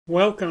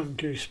Welcome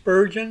to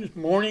Spurgeon's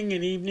Morning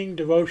and Evening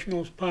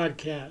Devotionals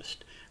Podcast.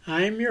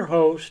 I am your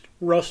host,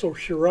 Russell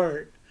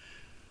Sherrard.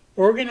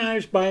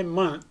 Organized by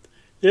month,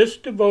 this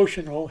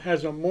devotional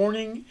has a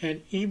morning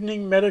and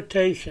evening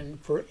meditation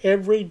for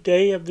every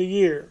day of the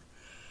year.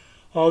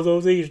 Although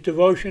these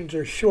devotions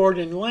are short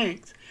in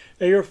length,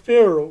 they are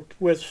filled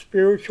with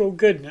spiritual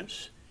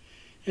goodness.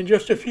 In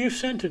just a few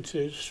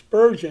sentences,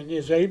 Spurgeon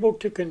is able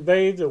to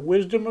convey the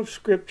wisdom of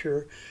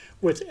Scripture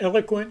with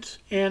eloquence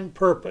and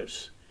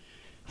purpose.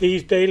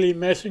 These daily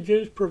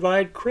messages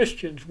provide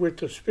Christians with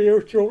the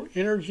spiritual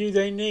energy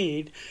they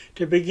need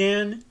to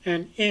begin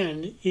and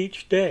end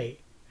each day.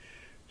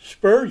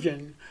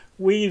 Spurgeon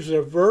weaves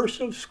a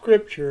verse of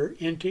Scripture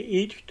into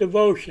each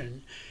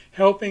devotion,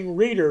 helping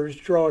readers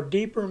draw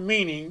deeper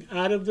meaning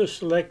out of the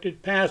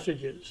selected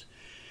passages.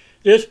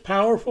 This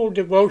powerful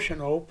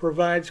devotional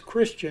provides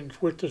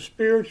Christians with the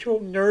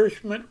spiritual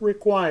nourishment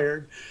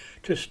required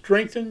to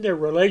strengthen their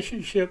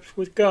relationships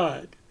with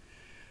God.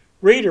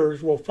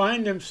 Readers will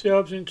find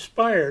themselves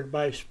inspired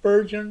by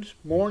Spurgeon's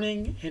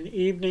morning and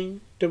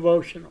evening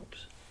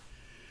devotionals.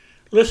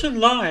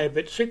 Listen live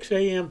at 6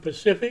 a.m.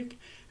 Pacific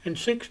and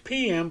 6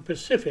 p.m.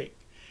 Pacific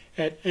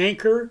at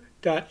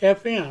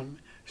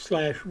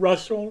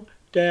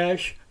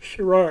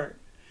anchor.fm/Russell-Sherrard.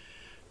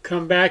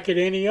 Come back at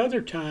any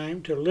other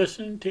time to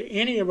listen to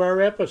any of our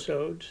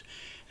episodes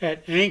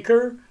at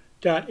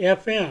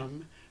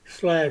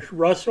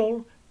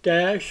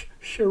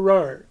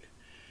anchor.fm/Russell-Sherrard.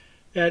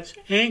 That's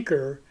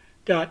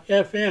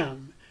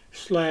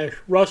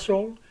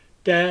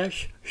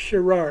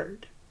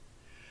anchor.fm/Russell-Sherrard.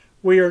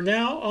 We are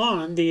now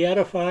on the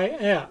Edify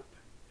app.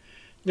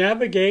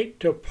 Navigate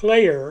to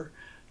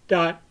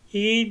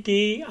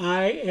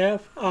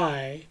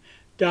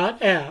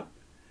player.edifi.app,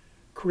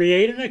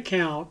 create an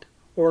account,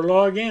 or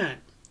log in.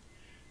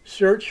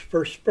 Search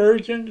for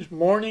Spurgeon's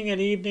Morning and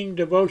Evening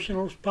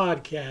Devotionals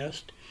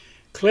Podcast,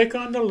 click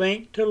on the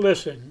link to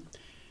listen,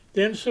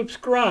 then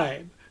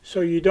subscribe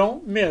so you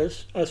don't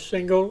miss a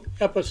single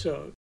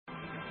episode.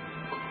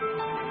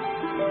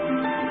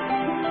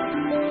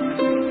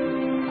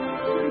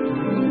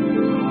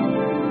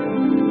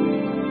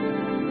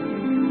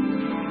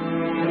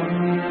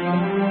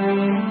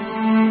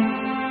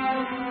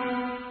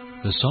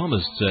 The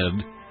psalmist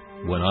said,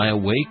 "When I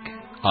awake,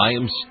 I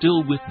am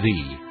still with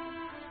Thee."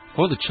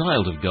 For the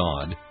child of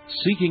God,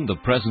 seeking the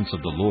presence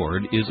of the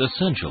Lord is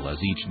essential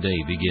as each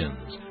day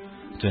begins.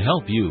 To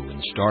help you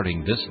in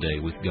starting this day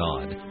with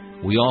God,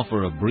 we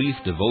offer a brief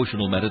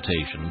devotional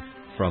meditation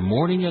from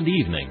morning and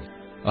evening,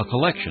 a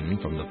collection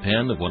from the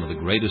pen of one of the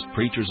greatest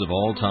preachers of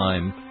all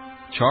time,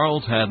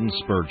 Charles Haddon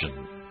Spurgeon.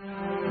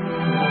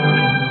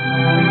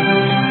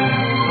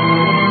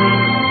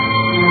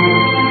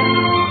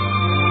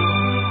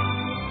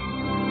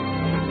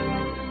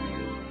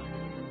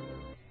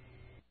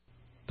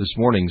 This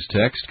morning's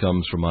text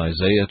comes from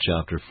Isaiah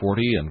chapter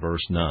 40 and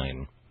verse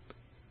 9.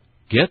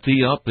 "Get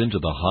thee up into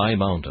the high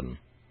mountain."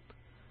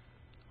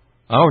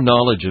 Our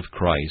knowledge of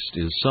Christ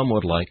is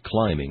somewhat like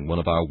climbing one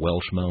of our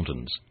Welsh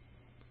mountains.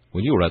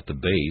 When you are at the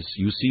base,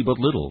 you see but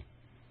little.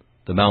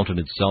 The mountain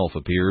itself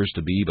appears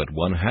to be but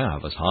one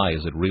half as high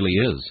as it really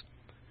is.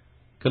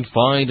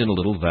 Confined in a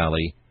little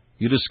valley,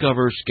 you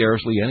discover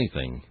scarcely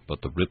anything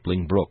but the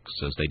rippling brooks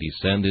as they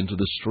descend into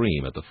the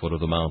stream at the foot of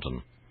the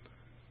mountain.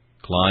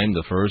 Climb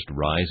the first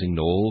rising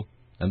knoll,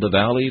 and the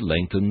valley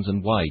lengthens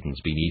and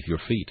widens beneath your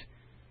feet.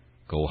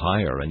 Go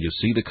higher, and you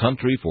see the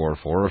country for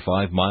 4 or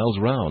 5 miles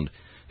round,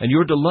 and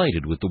you're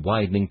delighted with the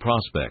widening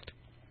prospect.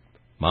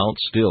 Mount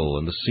still,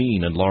 and the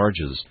scene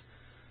enlarges,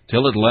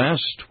 till at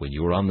last, when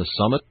you are on the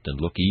summit and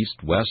look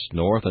east, west,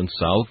 north, and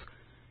south,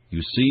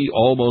 you see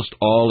almost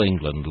all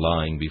England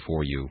lying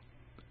before you.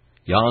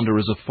 Yonder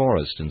is a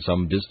forest in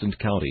some distant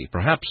county,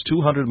 perhaps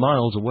 200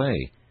 miles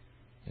away,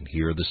 and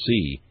here the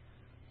sea,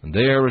 and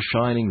there a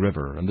shining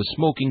river, and the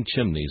smoking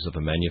chimneys of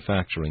a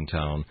manufacturing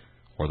town,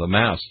 or the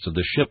masts of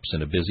the ships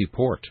in a busy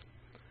port.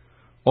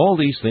 All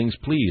these things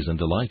please and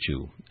delight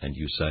you, and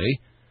you say,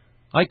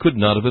 "I could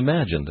not have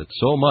imagined that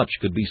so much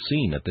could be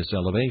seen at this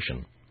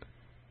elevation."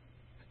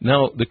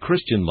 Now, the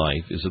Christian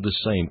life is of the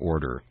same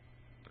order.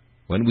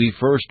 When we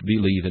first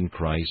believe in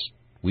Christ,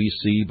 we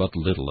see but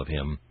little of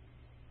Him.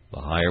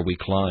 The higher we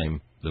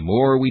climb, the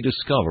more we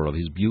discover of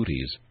His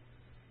beauties.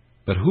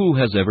 But who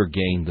has ever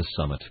gained the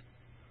summit?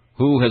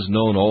 Who has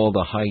known all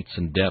the heights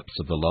and depths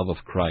of the love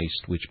of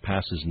Christ which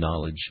passes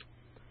knowledge?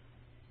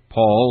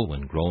 Paul,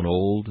 when grown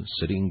old,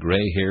 sitting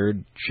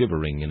gray-haired,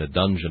 shivering in a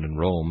dungeon in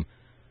Rome,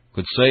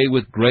 could say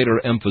with greater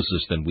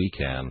emphasis than we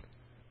can,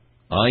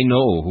 "I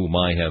know whom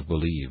I have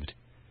believed."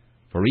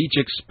 For each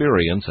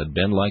experience had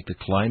been like the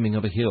climbing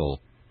of a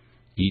hill.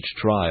 Each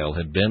trial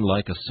had been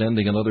like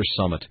ascending another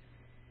summit,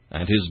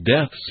 and his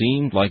death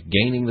seemed like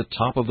gaining the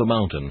top of the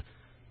mountain,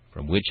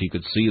 from which he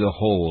could see the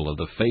whole of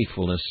the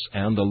faithfulness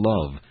and the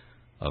love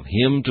of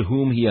Him to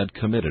whom he had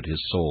committed his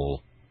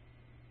soul.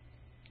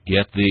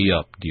 Get thee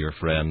up, dear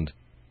friend,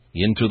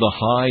 into the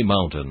high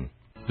mountain.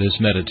 This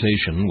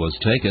meditation was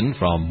taken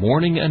from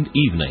Morning and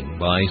Evening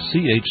by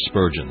C.H.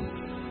 Spurgeon.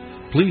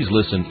 Please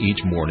listen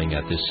each morning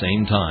at this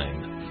same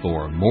time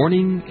for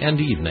Morning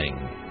and Evening.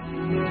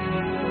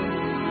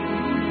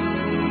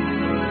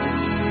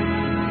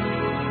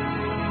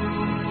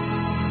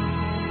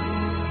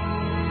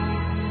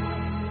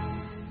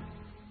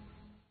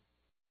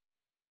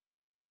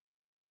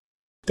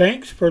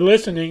 Thanks for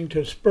listening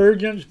to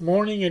Spurgeon's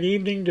Morning and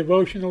Evening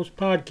Devotionals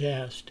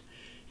podcast.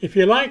 If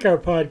you like our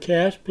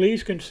podcast,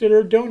 please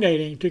consider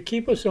donating to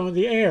keep us on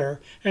the air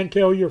and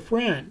tell your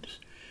friends.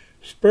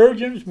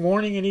 Spurgeon's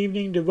Morning and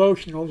Evening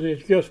Devotionals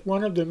is just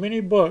one of the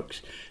many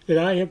books that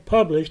I have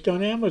published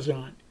on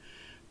Amazon.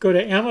 Go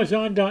to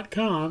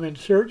Amazon.com and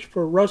search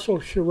for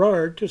Russell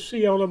Sherrard to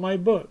see all of my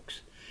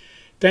books.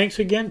 Thanks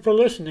again for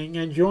listening,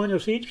 and join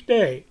us each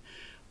day,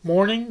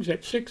 mornings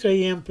at 6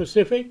 a.m.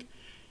 Pacific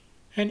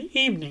and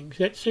evenings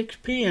at 6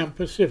 p.m.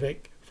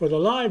 Pacific for the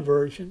live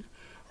version,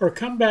 or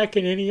come back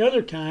at any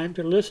other time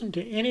to listen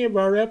to any of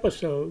our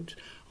episodes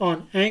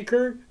on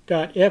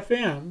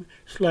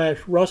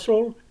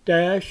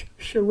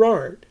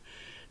anchor.fm/Russell-Sherrard.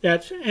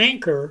 That's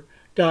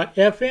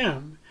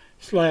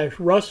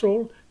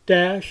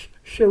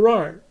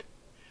anchor.fm/Russell-Sherrard.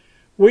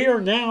 We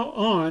are now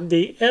on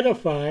the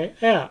Edify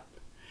app.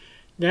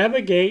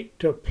 Navigate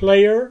to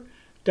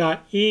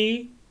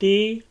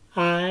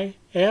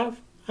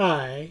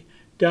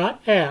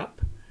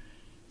player.edifi.app.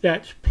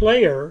 That's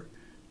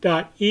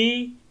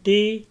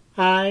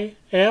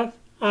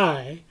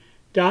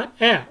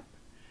player.edifi.app.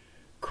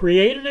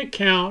 Create an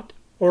account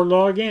or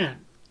log in.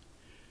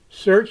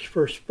 Search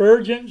for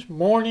Spurgeon's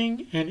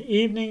Morning and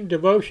Evening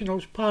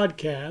Devotionals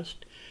podcast.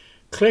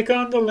 Click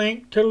on the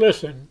link to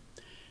listen,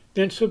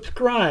 then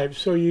subscribe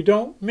so you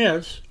don't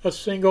miss a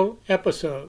single episode.